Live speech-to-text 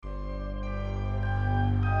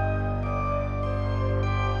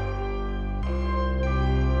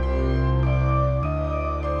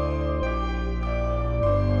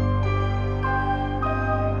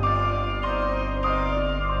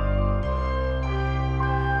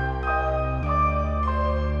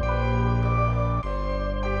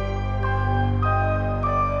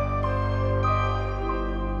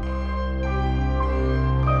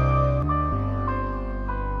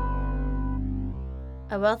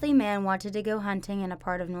wealthy man wanted to go hunting in a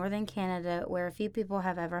part of northern Canada where a few people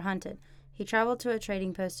have ever hunted. He traveled to a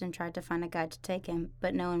trading post and tried to find a guide to take him,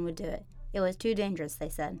 but no one would do it. It was too dangerous, they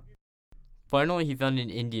said. Finally, he found an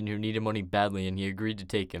Indian who needed money badly, and he agreed to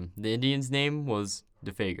take him. The Indian's name was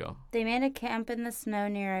Defago. They made a camp in the snow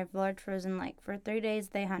near a large frozen lake. For 3 days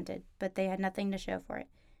they hunted, but they had nothing to show for it.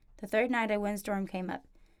 The third night a windstorm came up.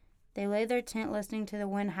 They lay their tent listening to the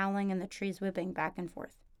wind howling and the trees whipping back and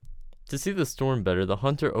forth. To see the storm better, the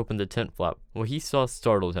hunter opened the tent flap. What he saw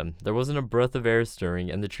startled him. There wasn't a breath of air stirring,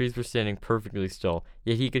 and the trees were standing perfectly still,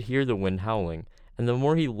 yet he could hear the wind howling. And the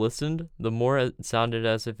more he listened, the more it sounded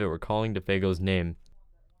as if it were calling Defago's name.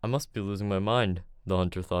 I must be losing my mind, the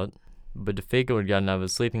hunter thought. But Defago had gotten out of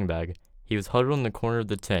his sleeping bag. He was huddled in the corner of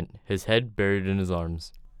the tent, his head buried in his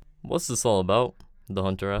arms. "What's this all about?" the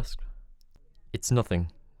hunter asked. "It's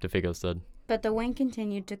nothing," Defago said. But the wind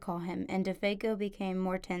continued to call him, and Defago became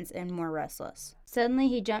more tense and more restless. Suddenly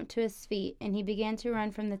he jumped to his feet, and he began to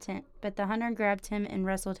run from the tent, but the hunter grabbed him and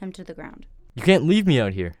wrestled him to the ground. "You can't leave me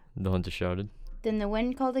out here," the hunter shouted. Then the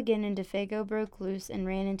wind called again, and Defago broke loose and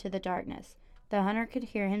ran into the darkness. The hunter could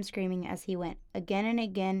hear him screaming as he went. Again and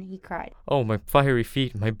again he cried, "Oh, my fiery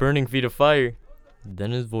feet, my burning feet of fire!"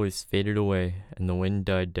 Then his voice faded away, and the wind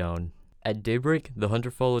died down. At daybreak, the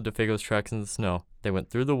hunter followed Defago's tracks in the snow. They went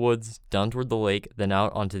through the woods, down toward the lake, then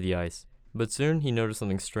out onto the ice. But soon he noticed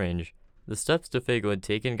something strange. The steps Defago had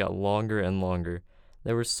taken got longer and longer.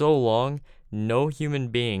 They were so long, no human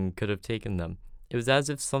being could have taken them. It was as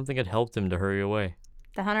if something had helped him to hurry away.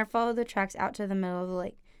 The hunter followed the tracks out to the middle of the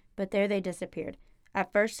lake, but there they disappeared.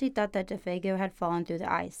 At first he thought that Defago had fallen through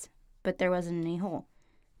the ice, but there wasn't any hole.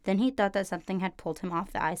 Then he thought that something had pulled him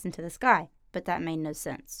off the ice into the sky, but that made no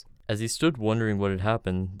sense. As he stood wondering what had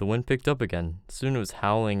happened, the wind picked up again. Soon it was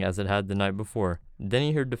howling as it had the night before. Then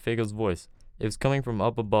he heard Defago's voice. It was coming from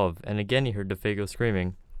up above, and again he heard Defago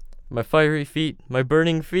screaming, "My fiery feet! My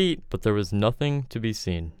burning feet!" But there was nothing to be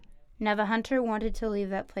seen. Now the hunter wanted to leave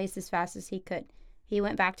that place as fast as he could. He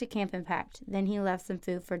went back to camp and packed. Then he left some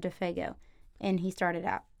food for Defago, and he started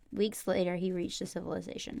out. Weeks later he reached the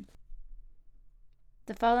civilization.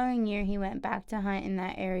 The following year he went back to hunt in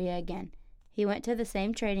that area again. He went to the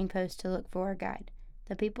same trading post to look for a guide.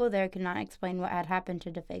 The people there could not explain what had happened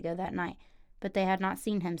to Defago that night, but they had not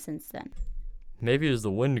seen him since then. "Maybe it was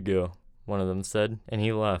the Wendigo," one of them said, and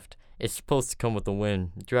he left. "It's supposed to come with the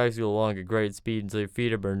wind. It drags you along at great speed until your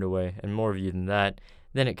feet are burned away, and more of you than that.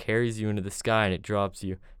 Then it carries you into the sky and it drops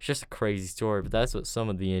you. It's just a crazy story, but that's what some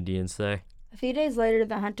of the Indians say." A few days later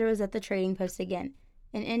the hunter was at the trading post again.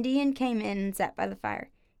 An Indian came in and sat by the fire.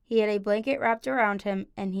 He had a blanket wrapped around him,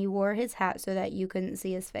 and he wore his hat so that you couldn't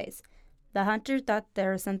see his face. The hunter thought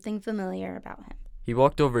there was something familiar about him. He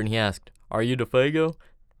walked over and he asked, "Are you Defago?"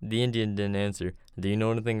 The Indian didn't answer. "Do you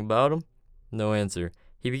know anything about him?" No answer.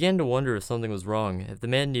 He began to wonder if something was wrong, if the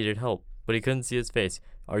man needed help, but he couldn't see his face.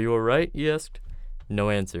 "Are you all right?" he asked. No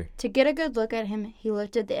answer. To get a good look at him, he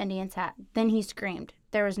lifted the Indian's hat. Then he screamed.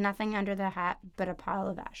 There was nothing under the hat but a pile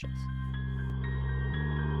of ashes.